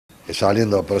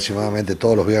saliendo aproximadamente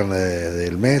todos los viernes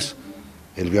del mes.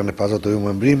 El viernes pasado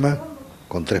tuvimos en Brima,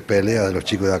 con 3 peleas de los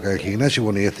chicos de acá del gimnasio.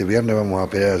 Bueno, y este viernes vamos a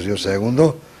pelear yo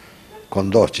segundo, con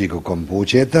 2 chicos, con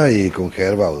Pucheta y con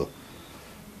Gerbaudo.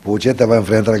 Pucheta va a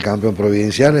enfrentar al campeón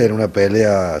provincial en una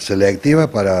pelea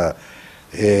selectiva para,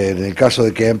 en el caso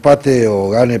de que empate o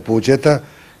gane Pucheta,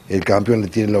 el campeón le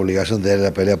tiene la obligación de dar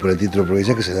la pelea por el título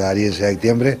provincial que se daría en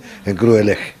septiembre en Cruz del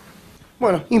Eje.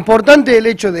 Bueno, importante el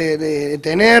hecho de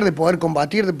tener, de poder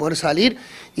combatir, de poder salir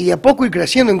y de a poco ir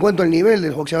creciendo en cuanto al nivel de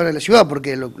los boxeadores de la ciudad,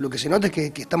 porque lo que se nota es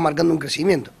que están marcando un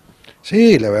crecimiento.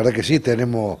 Sí, la verdad que sí,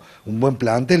 tenemos un buen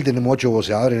plantel, tenemos 8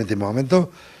 boxeadores en este momento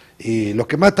y los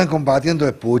que más están combatiendo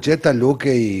es Pucheta,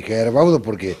 Luque y Gerbaudo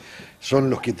porque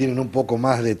son los que tienen un poco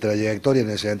más de trayectoria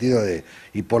en el sentido de,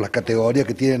 y por las categorías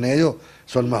que tienen ellos,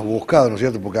 son más buscados, ¿no es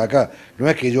cierto? Porque acá no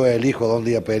es que yo elijo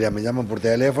dónde ir a pelear, me llaman por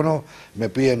teléfono, me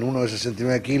piden uno de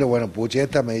 69 kilos, bueno,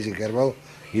 Pucheta, me dicen Gerbaudo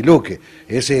y Luque,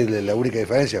 esa es la única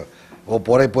diferencia. O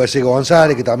por ahí puede ser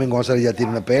González, que también González ya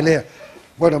tiene una pelea.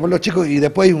 Bueno, pues los chicos, y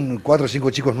después hay 4 o 5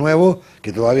 chicos nuevos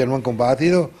que todavía no han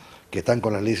combatido, que están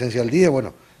con las licencias al día,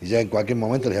 bueno, y ya en cualquier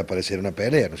momento les aparecerá una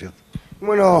pelea, ¿no es cierto?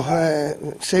 Bueno,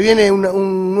 se viene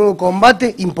un nuevo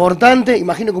combate importante,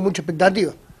 imagino con mucha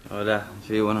expectativa. Hola,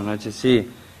 sí, buenas noches, sí.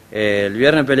 El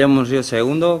viernes peleamos Río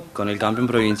segundo con el campeón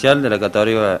provincial de la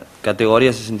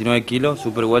categoría 69 kilos,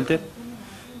 super welter.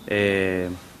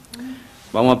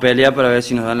 Vamos a pelear para ver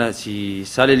si nos dan si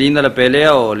sale linda la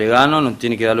pelea o le gano, nos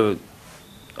tiene que darlo,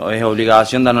 es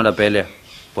obligación darnos la pelea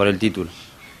por el título.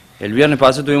 El viernes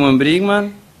pasado estuvimos en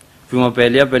Brickman, fuimos a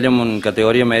pelear, peleamos en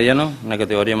categoría mediano, una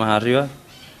categoría más arriba.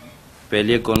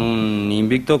 Peleé con un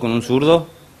invicto, con un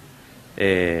zurdo.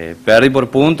 Perdí por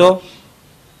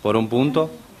un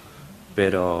punto,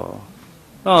 pero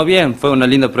no, bien, fue una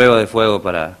linda prueba de fuego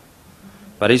para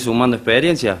ir sumando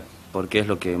experiencia, porque es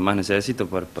lo que más necesito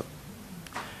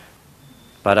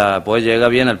para poder llegar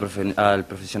bien al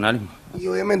profesionalismo. Y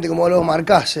obviamente, como lo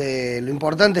marcás, lo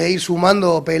importante es ir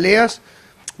sumando peleas,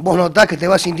 vos notás que te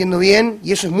vas sintiendo bien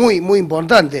y eso es muy, muy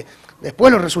importante.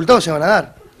 Después los resultados se van a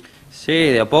dar. Sí,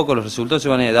 de a poco los resultados se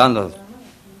van a ir dando.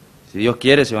 Si Dios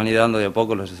quiere, se van a ir dando de a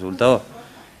poco los resultados.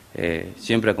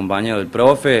 Siempre acompañado del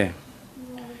profe,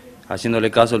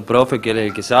 haciéndole caso al profe, que él es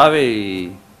el que sabe,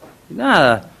 y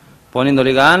nada,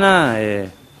 poniéndole ganas,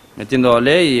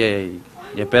 metiéndole y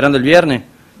esperando el viernes,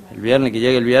 que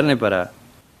llegue el viernes para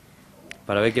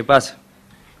ver qué pasa.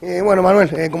 Bueno,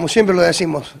 Manuel, como siempre lo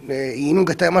decimos, y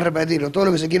nunca está de más repetirlo, todos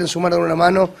los que se quieren sumar a dar una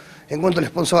mano en cuanto al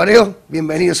sponsoreo,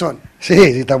 bienvenidos son. Sí,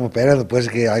 sí, estamos esperando, puede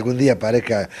ser que algún día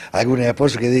aparezca algún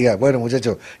esposo que diga, bueno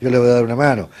muchachos, yo les voy a dar una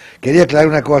mano. Quería aclarar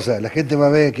una cosa, la gente va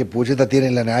a ver que Pucheta tiene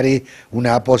en la nariz un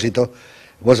apósito.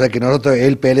 Vos sabés que nosotros,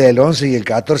 él pelea el 11 y el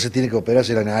 14 tiene que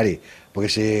operarse la nariz, porque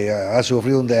se ha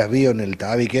sufrido un desvío en el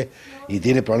tabique y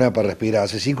tiene problemas para respirar.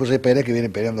 Hace 5 o 6 peleas que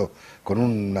vienen peleando con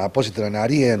un apósito en la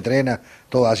nariz, entrena,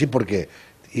 todo así, porque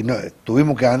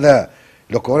tuvimos que andar,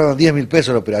 los cobraron 10.000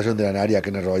 pesos la operación de la nariz acá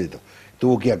en Arroyito.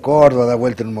 Tuvo que ir a Córdoba, dar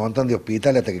vuelta en un montón de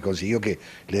hospitales hasta que consiguió que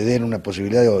le den una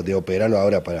posibilidad de operarlo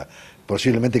ahora para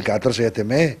posiblemente el 14 de este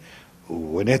mes,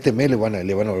 o en este mes lo van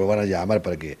a llamar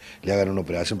para que le hagan una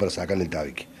operación para sacarle el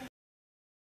tabique.